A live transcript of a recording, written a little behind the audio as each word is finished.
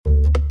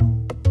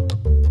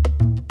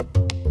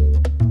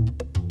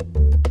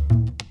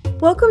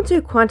Welcome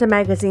to Quantum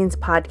Magazine's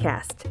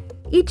podcast.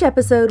 Each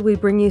episode, we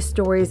bring you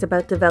stories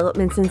about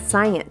developments in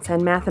science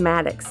and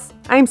mathematics.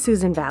 I'm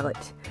Susan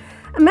Vallet.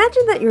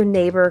 Imagine that your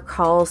neighbor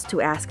calls to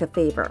ask a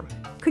favor.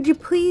 Could you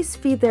please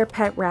feed their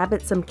pet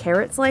rabbit some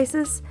carrot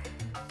slices?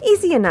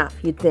 Easy enough,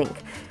 you'd think.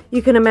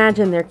 You can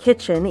imagine their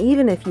kitchen,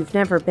 even if you've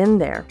never been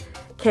there.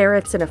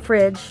 Carrots in a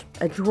fridge,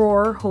 a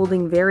drawer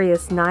holding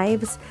various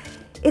knives.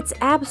 It's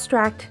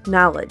abstract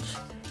knowledge.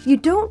 You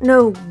don't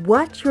know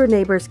what your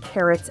neighbor's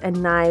carrots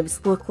and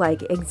knives look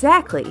like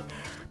exactly,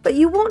 but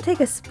you won't take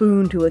a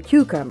spoon to a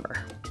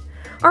cucumber.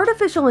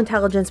 Artificial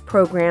intelligence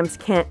programs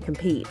can't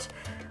compete.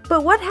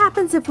 But what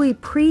happens if we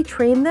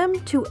pre-train them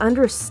to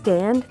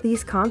understand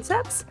these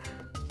concepts?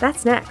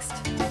 That's next.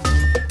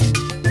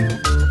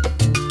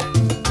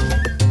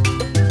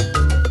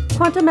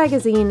 Quantum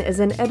Magazine is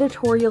an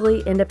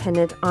editorially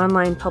independent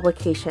online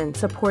publication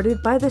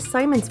supported by the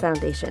Simons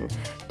Foundation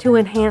to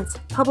enhance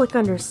public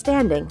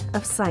understanding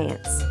of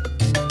science.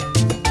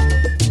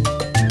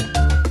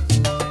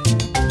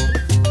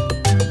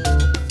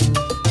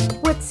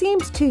 What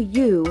seems to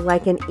you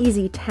like an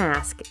easy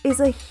task is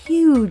a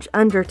huge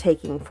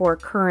undertaking for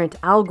current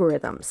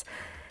algorithms.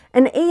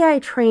 An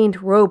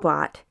AI-trained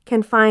robot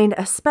can find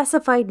a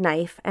specified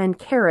knife and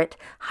carrot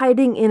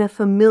hiding in a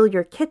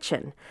familiar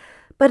kitchen.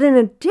 But in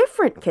a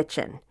different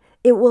kitchen,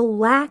 it will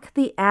lack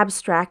the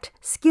abstract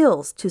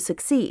skills to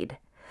succeed.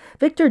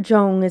 Victor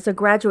Zhong is a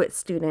graduate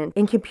student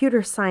in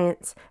computer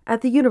science at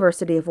the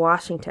University of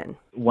Washington.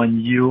 When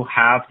you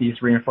have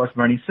these reinforcement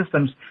learning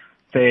systems,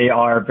 they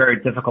are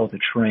very difficult to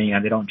train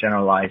and they don't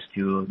generalize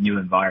to new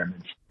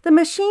environments. The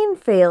machine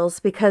fails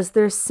because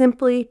there's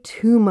simply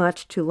too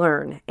much to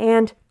learn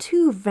and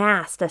too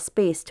vast a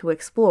space to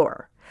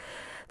explore.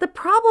 The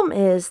problem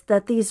is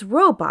that these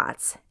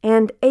robots,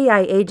 and AI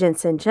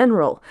agents in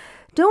general,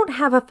 don't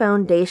have a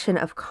foundation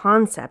of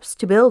concepts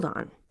to build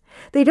on.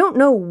 They don't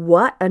know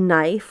what a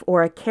knife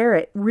or a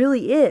carrot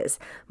really is,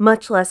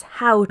 much less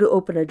how to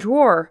open a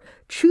drawer,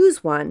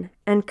 choose one,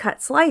 and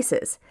cut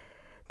slices.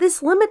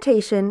 This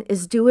limitation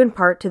is due in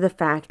part to the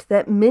fact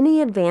that many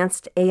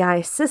advanced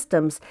AI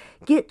systems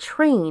get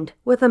trained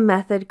with a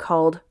method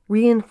called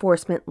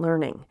reinforcement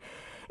learning.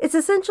 It's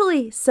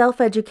essentially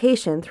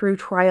self-education through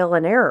trial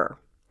and error.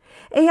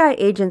 AI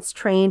agents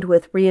trained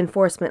with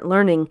reinforcement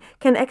learning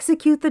can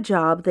execute the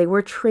job they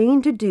were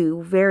trained to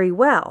do very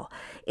well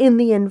in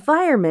the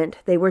environment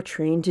they were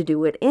trained to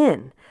do it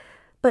in.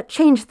 But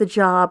change the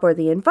job or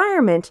the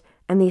environment,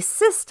 and these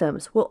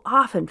systems will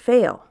often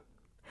fail.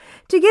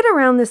 To get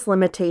around this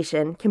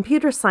limitation,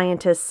 computer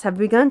scientists have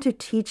begun to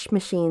teach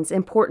machines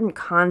important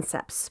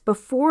concepts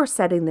before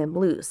setting them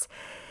loose.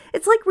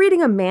 It's like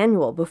reading a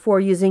manual before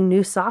using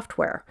new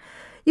software.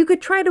 You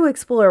could try to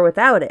explore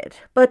without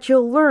it, but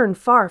you'll learn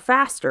far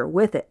faster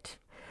with it.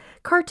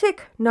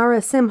 Kartik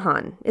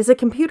Narasimhan is a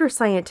computer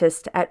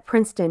scientist at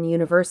Princeton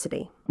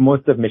University.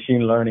 Most of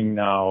machine learning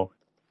now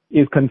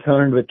is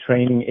concerned with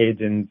training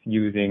agents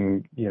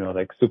using,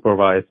 like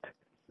supervised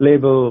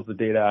labels,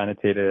 data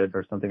annotated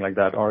or something like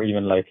that, or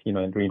even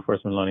in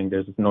reinforcement learning,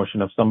 there's this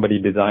notion of somebody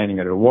designing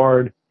a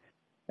reward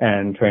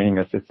and training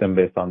a system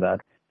based on that.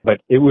 But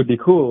it would be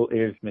cool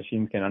if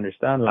machines can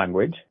understand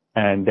language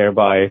and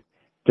thereby,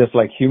 just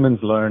like humans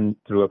learn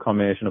through a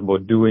combination of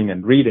both doing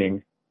and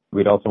reading,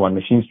 we'd also want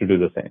machines to do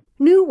the same.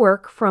 New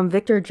work from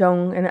Victor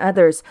Zhong and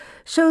others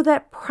show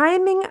that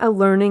priming a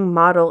learning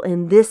model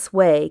in this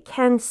way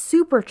can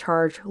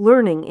supercharge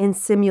learning in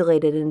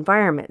simulated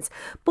environments,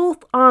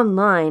 both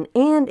online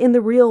and in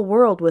the real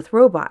world with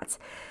robots.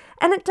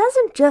 And it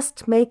doesn't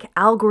just make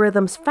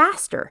algorithms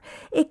faster,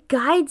 it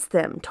guides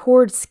them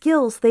towards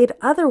skills they'd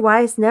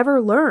otherwise never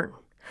learn.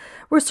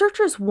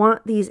 Researchers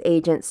want these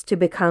agents to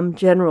become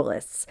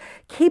generalists,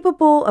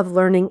 capable of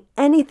learning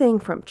anything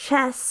from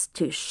chess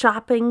to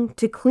shopping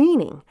to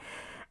cleaning.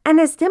 And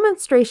as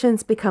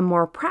demonstrations become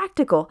more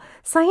practical,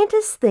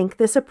 scientists think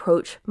this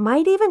approach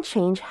might even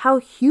change how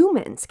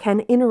humans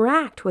can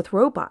interact with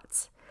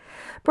robots.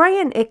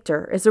 Brian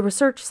Ichter is a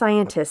research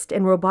scientist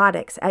in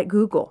robotics at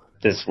Google.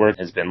 This work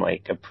has been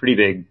a pretty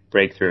big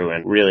breakthrough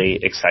and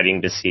really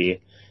exciting to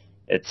see.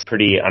 It's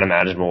pretty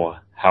unimaginable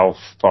how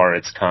far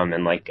it's come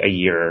in a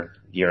year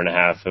and a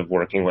half of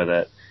working with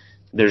it.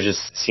 There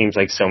just seems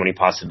like so many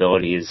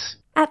possibilities.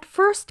 At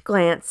first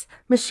glance,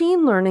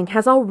 machine learning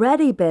has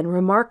already been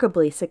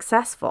remarkably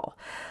successful.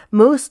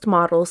 Most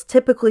models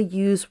typically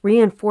use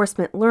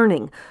reinforcement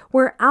learning,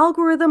 where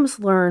algorithms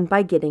learn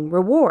by getting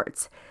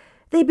rewards.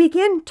 They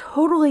begin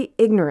totally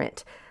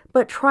ignorant,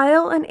 but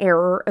trial and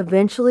error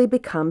eventually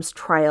becomes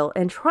trial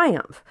and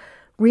triumph.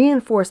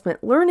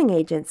 Reinforcement learning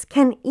agents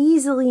can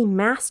easily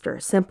master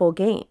simple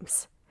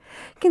games.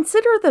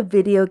 Consider the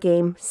video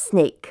game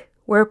Snake,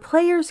 where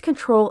players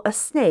control a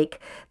snake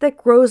that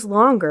grows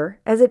longer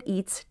as it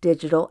eats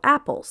digital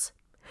apples.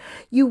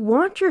 You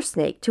want your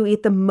snake to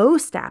eat the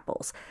most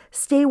apples,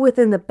 stay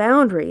within the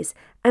boundaries,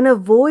 and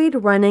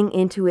avoid running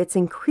into its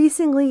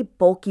increasingly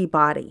bulky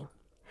body.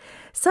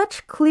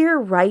 Such clear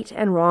right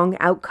and wrong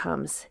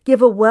outcomes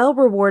give a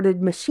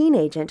well-rewarded machine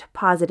agent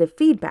positive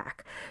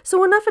feedback,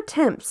 so enough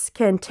attempts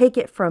can take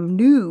it from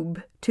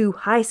noob to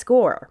high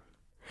score.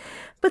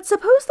 But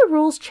suppose the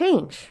rules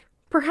change.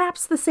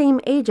 Perhaps the same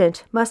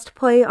agent must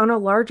play on a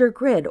larger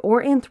grid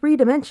or in 3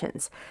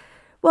 dimensions.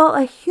 While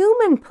a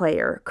human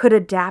player could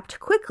adapt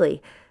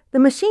quickly, the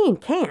machine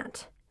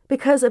can't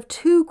because of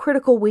 2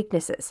 critical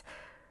weaknesses.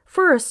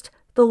 First,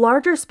 the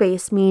larger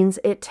space means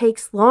it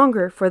takes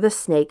longer for the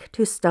snake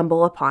to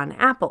stumble upon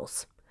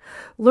apples.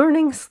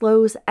 Learning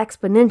slows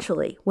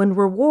exponentially when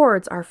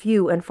rewards are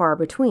few and far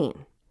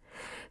between.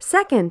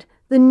 Second,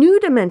 the new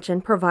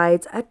dimension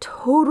provides a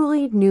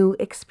totally new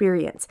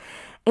experience,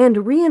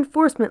 and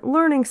reinforcement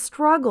learning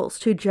struggles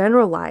to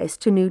generalize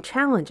to new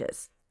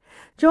challenges.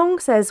 Zhong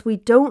says we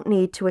don't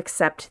need to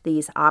accept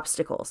these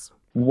obstacles.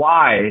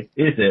 Why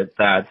is it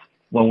that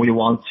when we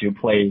want to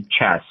play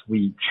chess,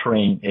 we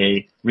train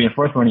a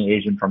reinforcement learning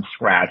agent from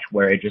scratch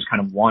where it just kind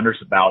of wanders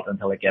about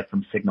until it gets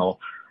some signal?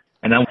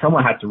 And then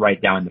someone had to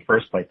write down in the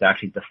first place to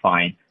actually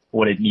define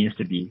what it means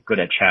to be good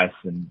at chess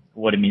and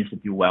what it means to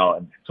do well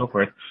and so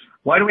forth.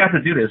 Why do we have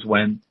to do this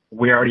when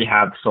we already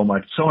have so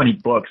many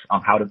books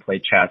on how to play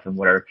chess and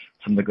what are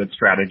some of the good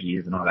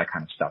strategies and all that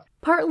kind of stuff?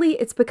 Partly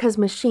it's because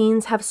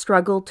machines have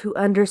struggled to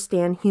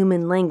understand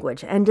human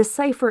language and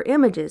decipher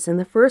images in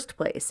the first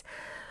place.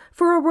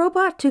 For a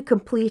robot to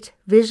complete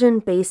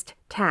vision-based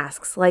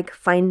tasks like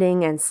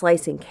finding and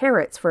slicing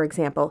carrots, for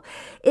example,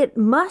 it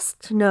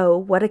must know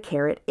what a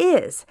carrot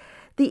is.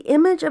 The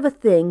image of a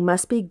thing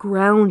must be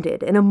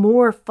grounded in a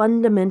more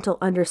fundamental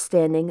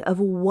understanding of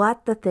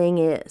what the thing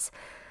is.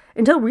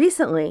 Until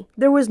recently,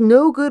 there was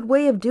no good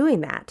way of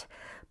doing that.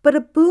 But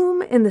a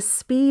boom in the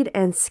speed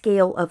and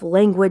scale of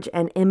language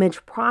and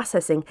image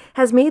processing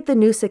has made the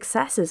new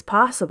successes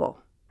possible.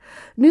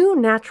 New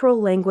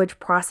natural language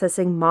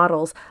processing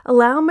models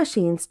allow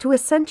machines to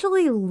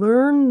essentially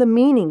learn the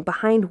meaning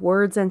behind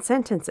words and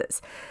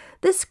sentences.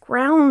 This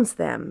grounds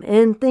them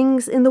in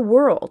things in the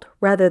world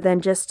rather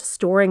than just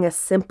storing a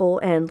simple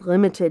and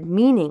limited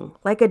meaning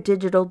like a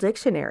digital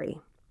dictionary.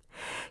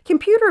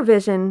 Computer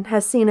vision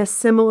has seen a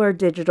similar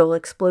digital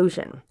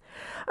explosion.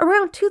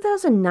 Around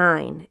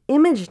 2009,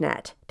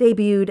 ImageNet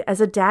debuted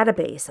as a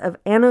database of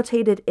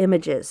annotated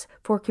images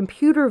for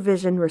computer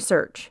vision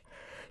research.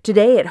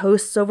 Today, it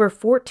hosts over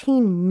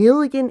 14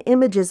 million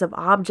images of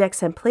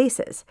objects and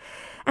places,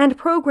 and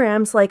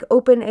programs like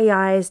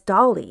OpenAI's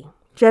DALL-E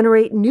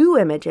generate new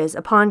images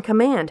upon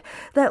command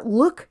that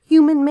look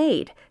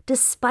human-made,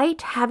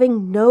 despite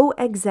having no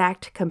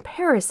exact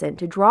comparison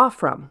to draw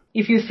from.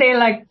 If you say,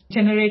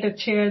 generate a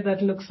chair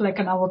that looks like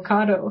an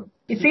avocado,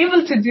 it's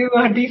able to do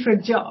a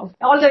decent job,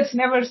 although it's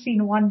never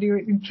seen one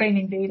in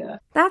training data.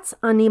 That's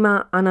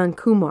Anima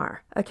Anandkumar,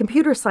 a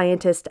computer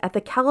scientist at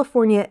the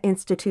California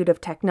Institute of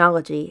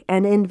Technology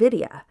and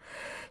NVIDIA.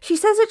 She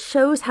says it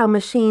shows how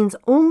machines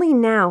only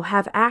now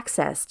have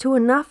access to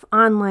enough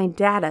online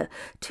data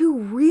to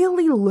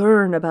really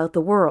learn about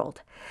the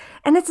world.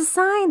 And it's a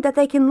sign that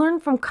they can learn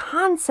from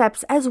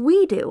concepts as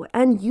we do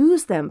and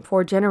use them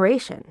for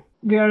generation.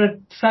 We are at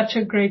such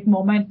a great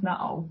moment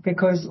now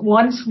because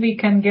once we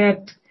can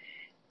get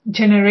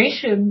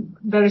generation,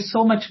 there is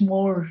so much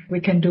more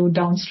we can do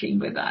downstream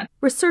with that.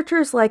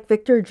 Researchers like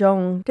Victor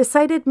Zhong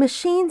decided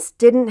machines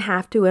didn't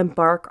have to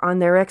embark on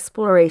their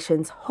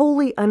explorations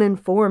wholly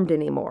uninformed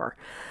anymore.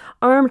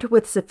 Armed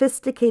with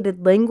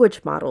sophisticated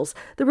language models,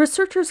 the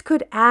researchers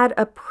could add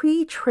a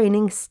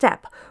pre-training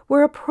step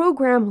where a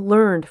program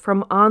learned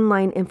from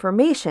online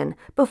information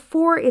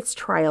before its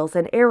trials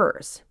and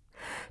errors.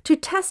 To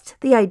test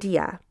the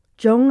idea,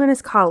 Zhong and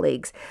his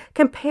colleagues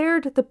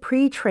compared the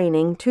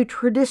pre-training to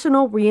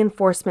traditional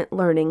reinforcement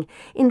learning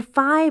in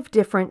 5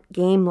 different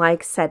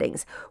game-like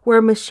settings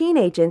where machine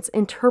agents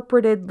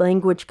interpreted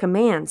language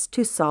commands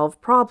to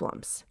solve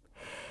problems.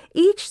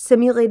 Each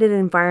simulated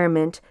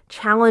environment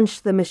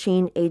challenged the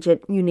machine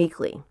agent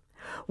uniquely.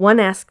 One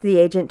asked the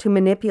agent to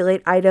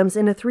manipulate items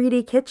in a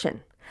 3D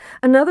kitchen.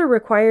 Another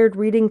required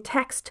reading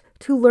text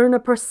to learn a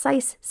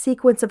precise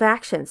sequence of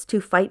actions to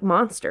fight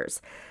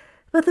monsters.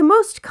 But the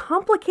most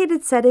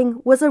complicated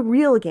setting was a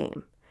real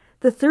game,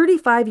 the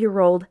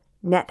 35-year-old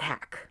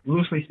NetHack.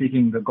 Loosely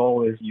speaking, the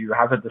goal is you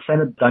have a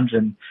descended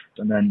dungeon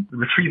and then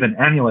retrieve an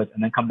amulet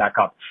and then come back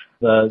up.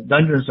 The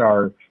dungeons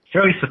are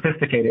fairly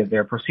sophisticated.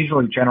 They're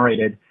procedurally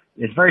generated.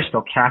 It's very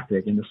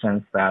stochastic in the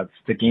sense that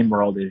the game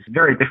world is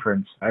very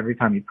different every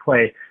time you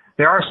play.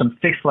 There are some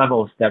fixed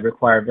levels that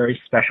require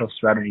very special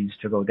strategies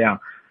to go down.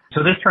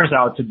 So this turns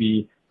out to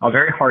be a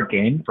very hard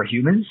game for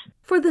humans.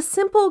 For the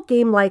simple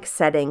game-like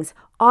settings,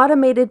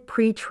 automated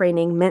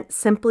pre-training meant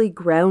simply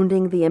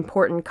grounding the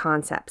important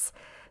concepts.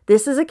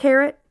 This is a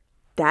carrot,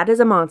 that is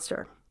a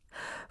monster.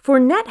 For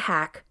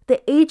NetHack,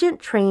 the agent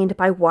trained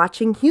by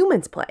watching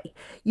humans play,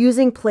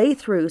 using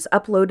playthroughs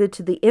uploaded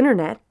to the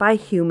internet by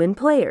human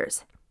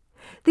players.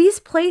 These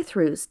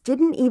playthroughs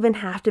didn't even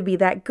have to be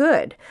that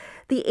good.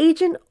 The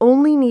agent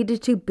only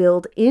needed to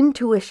build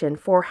intuition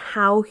for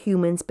how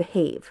humans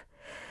behave.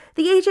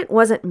 The agent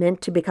wasn't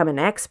meant to become an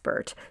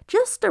expert,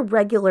 just a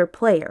regular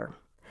player.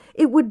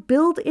 It would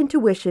build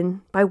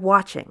intuition by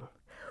watching.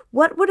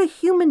 What would a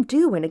human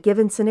do in a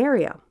given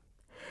scenario?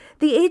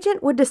 The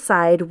agent would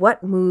decide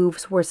what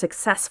moves were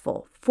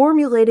successful,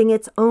 formulating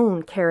its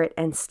own carrot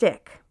and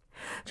stick.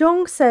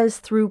 Jung says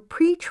through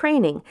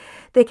pre-training,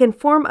 they can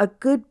form a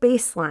good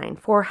baseline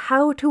for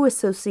how to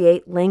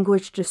associate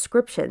language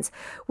descriptions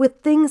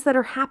with things that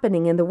are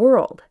happening in the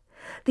world.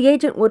 The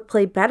agent would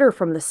play better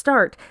from the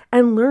start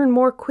and learn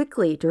more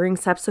quickly during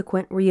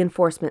subsequent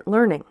reinforcement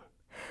learning.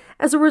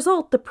 As a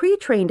result, the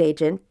pre-trained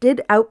agent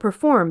did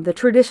outperform the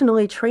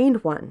traditionally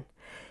trained one.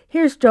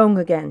 Here's Jung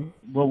again.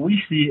 What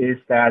we see is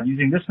that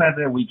using this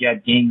method, we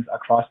get gains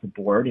across the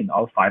board in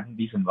all 5 of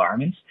these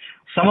environments.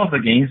 Some of the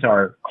gains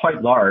are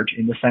quite large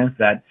in the sense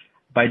that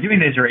by doing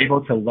this, you're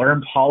able to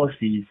learn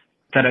policies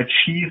that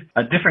achieve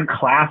a different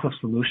class of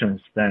solutions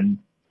than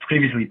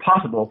previously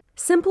possible.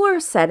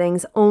 Simpler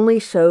settings only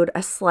showed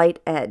a slight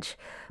edge,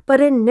 but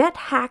in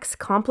NetHack's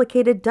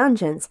complicated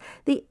dungeons,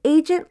 the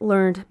agent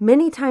learned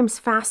many times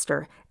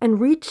faster and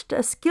reached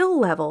a skill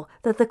level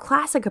that the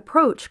classic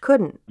approach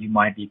couldn't. You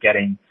might be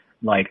getting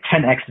like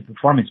 10x the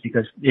performance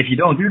because if you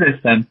don't do this,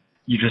 then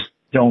you just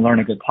don't learn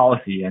a good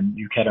policy and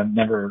you kind of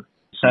never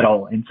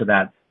settle into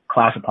that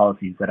class of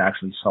policies that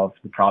actually solves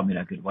the problem in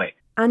a good way.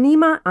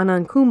 Anima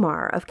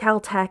Anandkumar of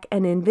Caltech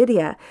and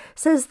NVIDIA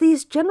says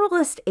these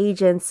generalist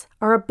agents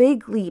are a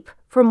big leap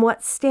from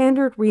what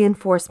standard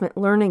reinforcement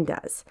learning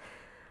does.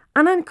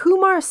 Anand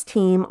Kumar's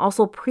team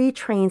also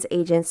pre-trains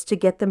agents to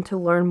get them to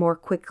learn more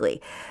quickly,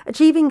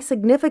 achieving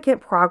significant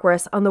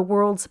progress on the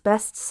world's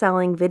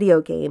best-selling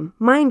video game,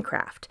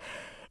 Minecraft.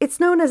 It's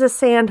known as a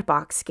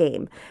sandbox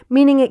game,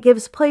 meaning it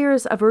gives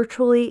players a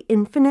virtually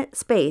infinite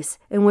space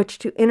in which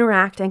to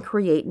interact and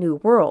create new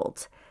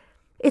worlds.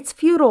 It's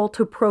futile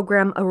to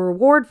program a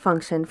reward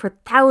function for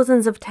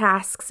thousands of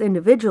tasks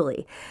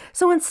individually,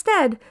 so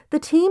instead, the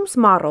team's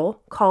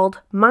model,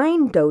 called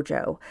Mind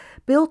Dojo,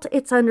 built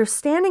its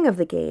understanding of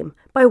the game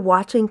by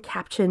watching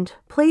captioned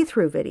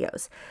playthrough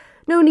videos.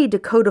 No need to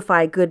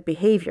codify good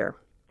behavior.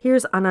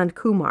 Here's Anand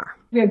Kumar.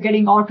 We are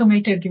getting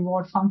automated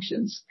reward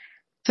functions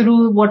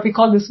through what we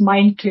call this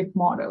mind clip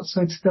model.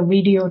 So it's the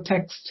video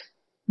text,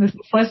 the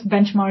first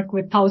benchmark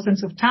with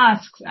thousands of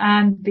tasks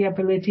and the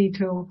ability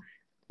to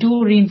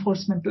do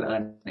reinforcement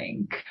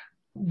learning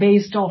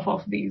based off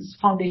of these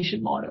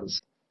foundation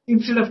models.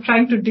 Instead of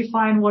trying to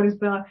define what is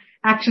the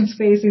action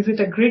space, is it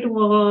a grid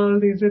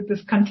world, is it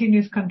this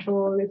continuous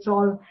control, it's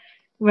all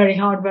very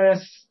hard,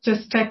 whereas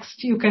just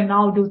text, you can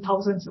now do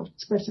thousands of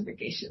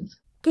specifications.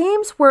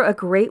 Games were a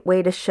great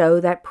way to show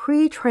that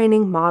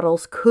pre-training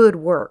models could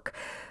work,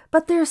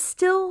 but they're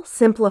still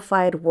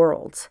simplified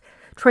worlds.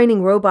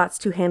 Training robots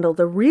to handle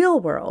the real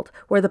world,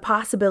 where the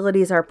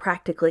possibilities are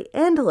practically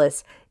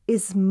endless,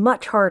 is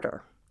much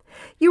harder.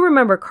 You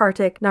remember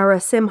Kartik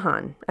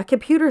Narasimhan, a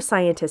computer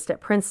scientist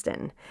at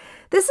Princeton.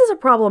 This is a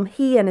problem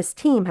he and his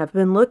team have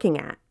been looking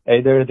at.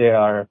 Either they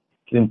are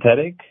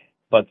synthetic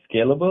but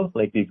scalable,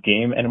 like these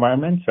game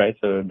environments, right?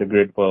 So the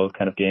grid world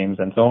kind of games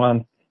and so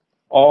on.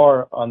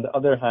 Or on the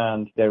other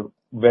hand, they're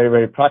very,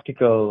 very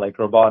practical, like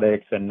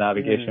robotics and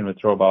navigation with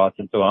robots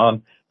and so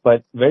on,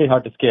 but very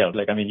hard to scale.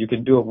 Like, I mean, you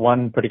can do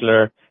one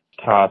particular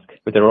task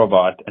with a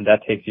robot and that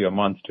takes you a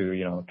month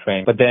to,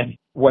 train. But then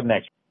what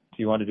next? If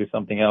you want to do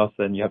something else,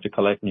 then you have to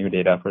collect new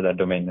data for that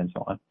domain and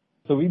so on.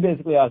 So we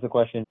basically asked the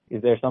question,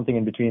 is there something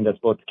in between that's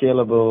both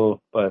scalable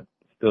but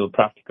still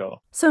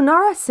practical? So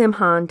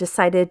Narasimhan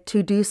decided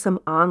to do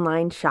some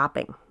online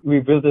shopping.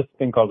 We built this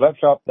thing called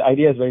WebShop. The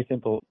idea is very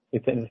simple.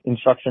 It's an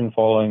instruction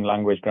following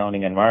language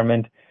grounding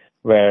environment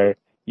where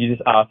you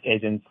just ask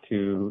agents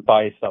to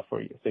buy stuff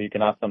for you. So you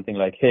can ask something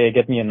like, hey,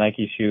 get me a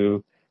Nike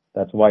shoe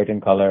that's white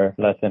in color,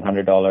 less than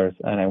 $100,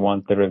 and I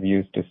want the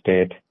reviews to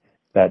state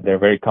that they're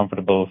very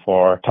comfortable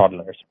for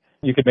toddlers.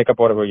 You could make up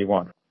whatever you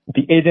want.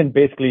 The agent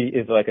basically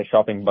is like a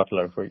shopping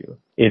butler for you.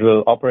 It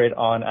will operate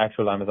on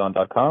actual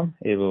Amazon.com.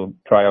 It will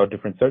try out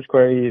different search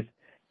queries,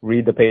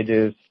 read the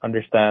pages,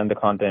 understand the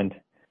content,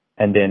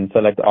 and then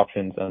select the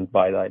options and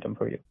buy the item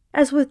for you.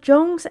 As with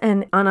Jung's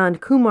and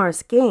Anand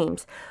Kumar's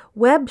games,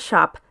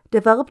 WebShop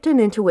developed an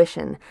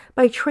intuition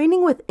by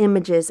training with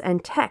images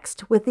and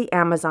text with the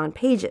Amazon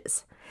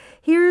pages.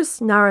 Here's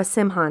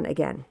Narasimhan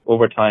again.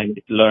 Over time,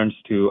 it learns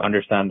to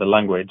understand the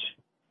language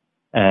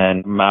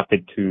and map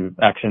it to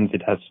actions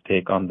it has to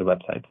take on the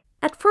website.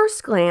 At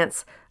first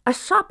glance, a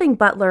shopping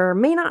butler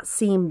may not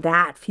seem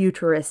that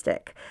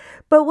futuristic.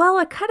 But while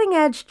a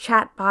cutting-edge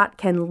chatbot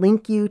can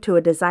link you to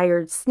a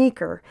desired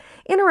sneaker,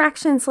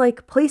 interactions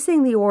like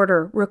placing the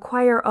order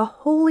require a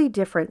wholly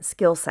different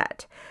skill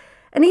set.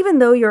 And even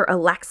though your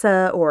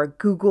Alexa or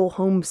Google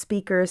Home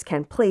speakers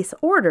can place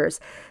orders,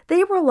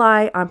 they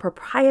rely on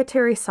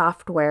proprietary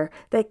software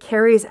that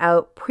carries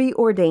out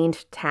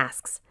preordained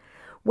tasks.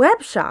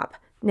 WebShop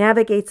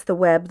navigates the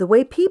web the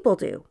way people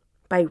do,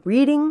 by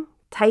reading,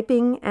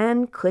 typing,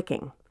 and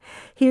clicking.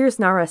 Here's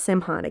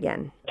Narasimhan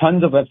again.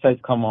 Tons of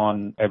websites come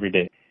on every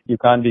day. You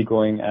can't be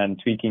going and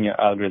tweaking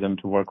your algorithm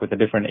to work with a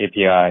different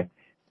API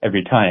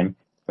every time.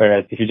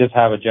 Whereas if you just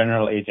have a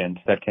general agent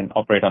that can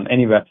operate on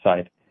any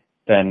website,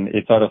 then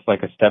it's sort of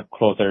like a step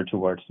closer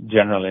towards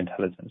general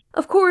intelligence.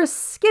 Of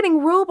course,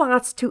 getting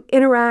robots to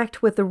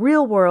interact with the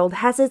real world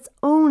has its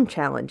own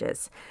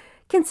challenges.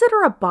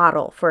 Consider a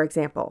bottle, for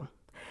example.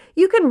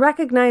 You can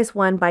recognize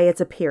one by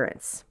its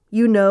appearance.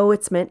 You know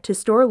it's meant to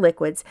store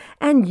liquids,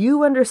 and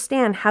you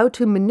understand how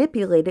to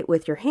manipulate it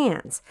with your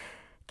hands.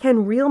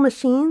 Can real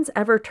machines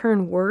ever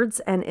turn words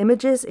and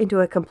images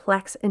into a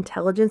complex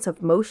intelligence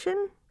of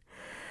motion?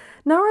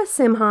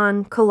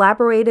 Narasimhan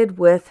collaborated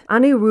with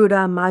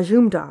Aniruddha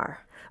Majumdar,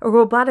 a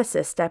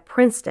roboticist at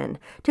Princeton,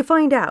 to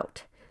find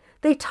out.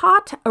 They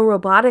taught a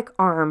robotic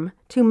arm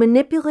to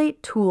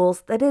manipulate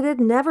tools that it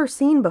had never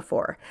seen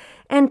before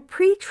and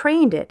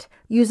pre-trained it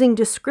using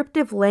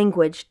descriptive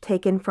language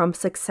taken from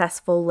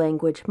successful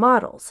language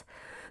models.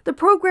 The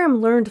program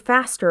learned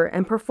faster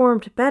and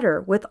performed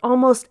better with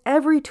almost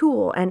every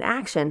tool and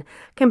action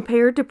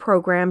compared to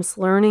programs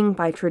learning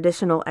by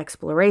traditional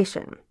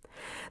exploration.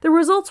 The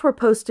results were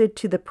posted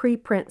to the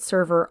preprint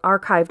server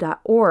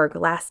archive.org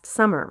last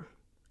summer.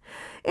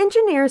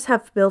 Engineers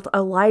have built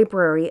a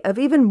library of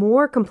even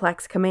more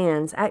complex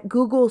commands at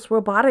Google's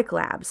robotic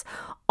labs,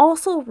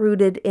 also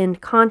rooted in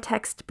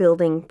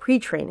context-building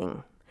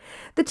pre-training.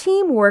 The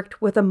team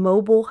worked with a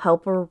mobile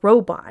helper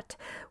robot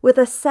with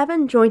a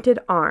 7-jointed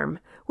arm,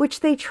 which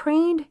they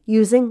trained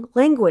using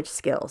language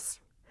skills.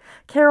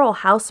 Carol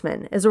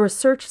Hausman is a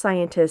research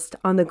scientist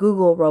on the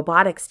Google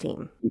robotics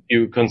team. If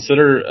you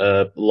consider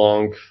a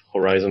long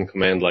horizon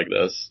command like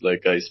this,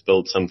 like I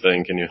spilled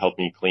something, can you help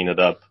me clean it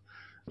up?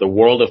 The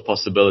world of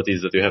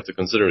possibilities that you have to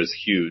consider is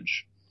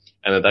huge,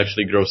 and it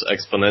actually grows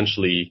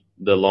exponentially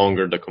the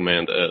longer the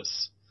command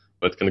is.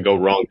 But it can go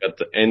wrong at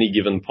any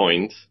given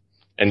point,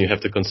 and you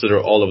have to consider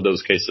all of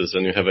those cases,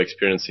 and you have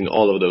experience in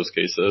all of those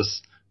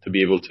cases to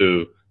be able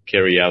to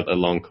carry out a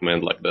long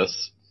command like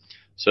this.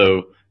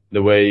 So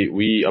the way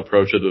we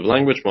approach it with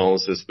language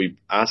models is we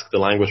ask the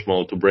language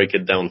model to break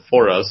it down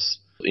for us.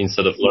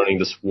 Instead of learning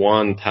this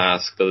one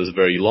task that is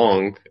very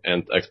long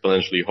and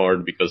exponentially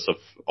hard because of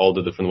all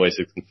the different ways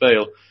it can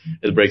fail,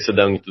 it breaks it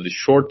down into the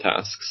short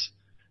tasks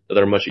that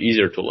are much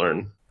easier to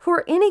learn.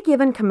 For any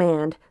given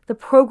command, the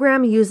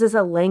program uses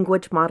a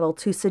language model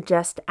to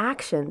suggest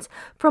actions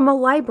from a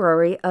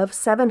library of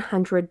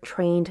 700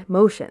 trained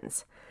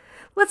motions.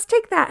 Let's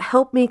take that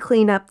help me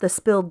clean up the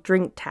spilled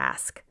drink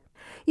task.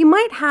 You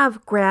might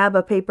have grab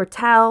a paper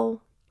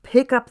towel,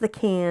 pick up the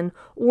can,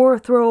 or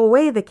throw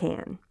away the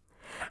can.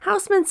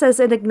 Hausman says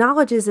it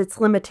acknowledges its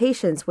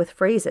limitations with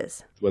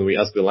phrases. When we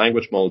ask the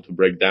language model to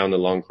break down a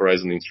long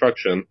horizon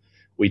instruction,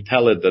 we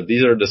tell it that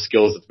these are the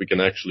skills that we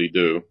can actually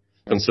do.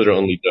 Consider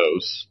only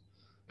those.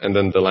 And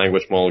then the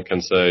language model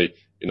can say,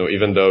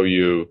 even though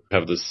you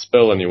have this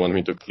spill and you want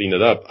me to clean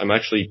it up, I'm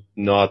actually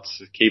not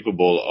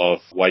capable of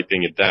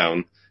wiping it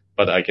down,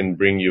 but I can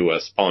bring you a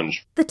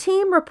sponge. The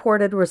team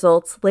reported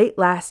results late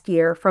last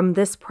year from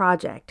this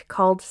project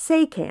called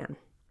SayCan.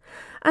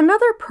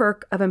 Another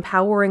perk of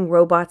empowering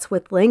robots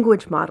with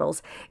language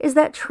models is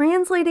that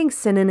translating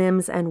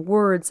synonyms and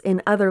words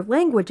in other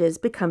languages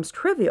becomes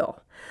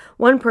trivial.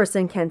 One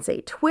person can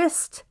say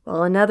twist,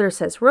 while another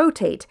says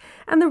rotate,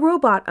 and the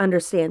robot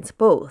understands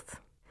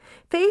both.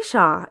 Fei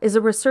Xia is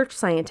a research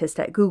scientist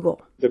at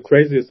Google. The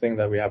craziest thing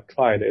that we have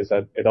tried is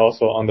that it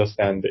also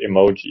understands the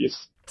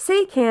emojis.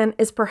 SayCan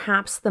is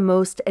perhaps the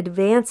most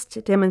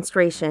advanced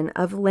demonstration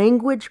of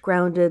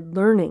language-grounded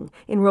learning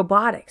in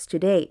robotics to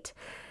date.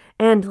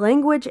 And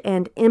language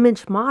and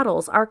image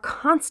models are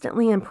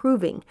constantly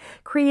improving,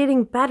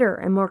 creating better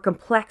and more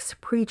complex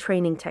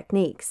pre-training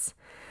techniques.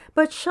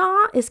 But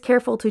Xia is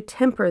careful to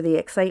temper the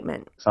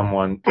excitement.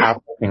 Someone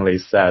approvingly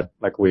said,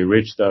 we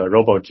reached the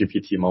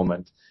robo-GPT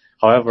moment.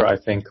 However, I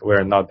think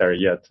we're not there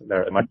yet.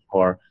 There are much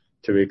more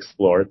to be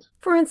explored.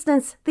 For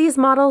instance, these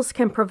models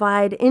can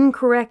provide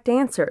incorrect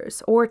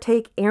answers or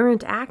take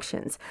errant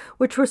actions,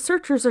 which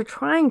researchers are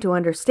trying to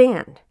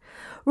understand.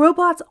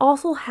 Robots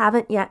also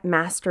haven't yet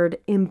mastered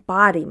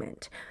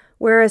embodiment.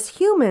 Whereas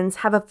humans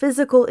have a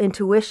physical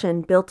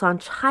intuition built on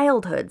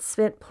childhood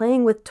spent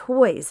playing with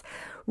toys,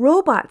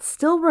 robots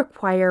still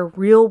require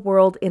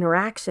real-world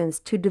interactions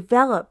to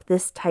develop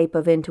this type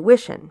of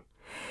intuition.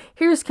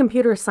 Here's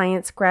computer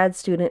science grad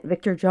student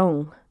Victor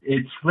Zhong.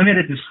 It's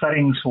limited to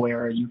settings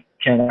where you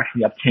can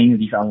actually obtain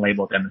these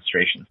unlabeled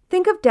demonstrations.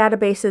 Think of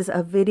databases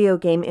of video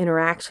game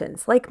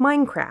interactions like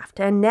Minecraft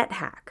and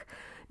NetHack.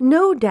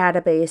 No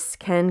database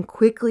can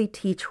quickly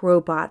teach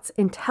robots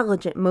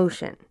intelligent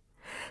motion.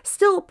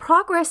 Still,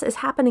 progress is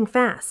happening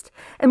fast,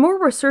 and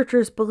more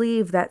researchers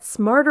believe that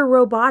smarter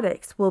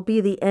robotics will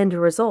be the end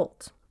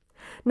result.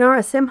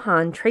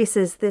 Narasimhan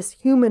traces this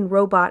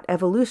human-robot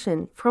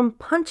evolution from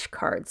punch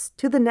cards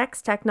to the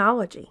next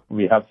technology.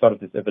 We have sort of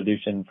this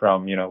evolution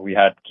from, we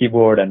had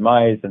keyboard and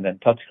mice and then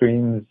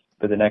touchscreens,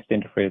 but the next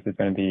interface is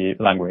going to be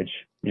language.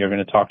 You're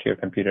going to talk to your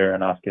computer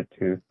and ask it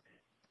to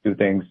do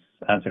things,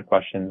 answer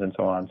questions, and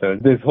so on. So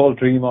this whole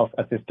dream of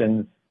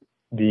assistants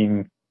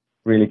being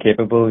really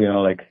capable,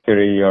 like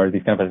Siri or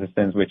these kind of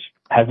assistants, which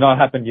has not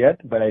happened yet,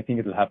 but I think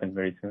it will happen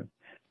very soon.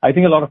 I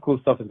think a lot of cool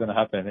stuff is going to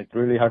happen. It's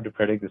really hard to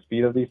predict the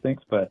speed of these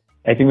things, but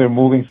I think we're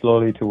moving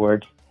slowly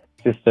towards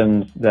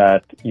systems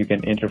that you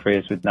can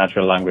interface with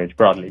natural language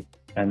broadly.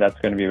 And that's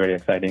going to be very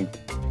exciting.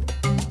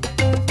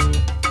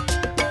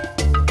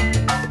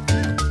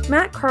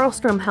 Matt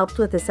Karlstrom helped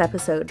with this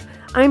episode.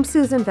 I'm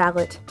Susan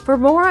Vallet. For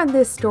more on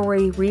this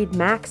story, read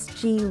Max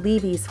G.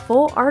 Levy's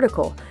full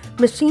article,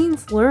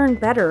 Machines Learn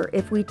Better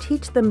If We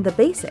Teach Them the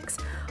Basics,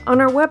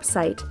 on our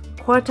website,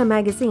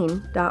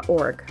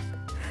 quantamagazine.org.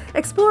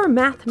 Explore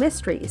math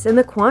mysteries in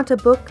the Quanta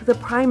book, The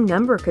Prime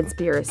Number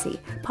Conspiracy,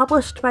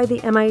 published by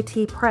the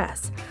MIT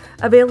Press.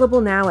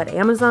 Available now at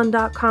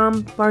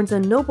Amazon.com,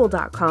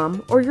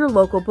 BarnesandNoble.com, or your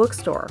local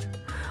bookstore.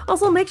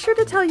 Also, make sure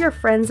to tell your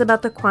friends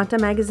about the Quanta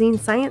Magazine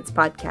Science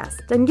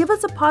Podcast and give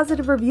us a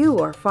positive review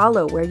or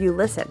follow where you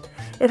listen.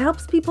 It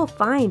helps people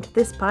find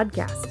this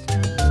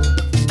podcast.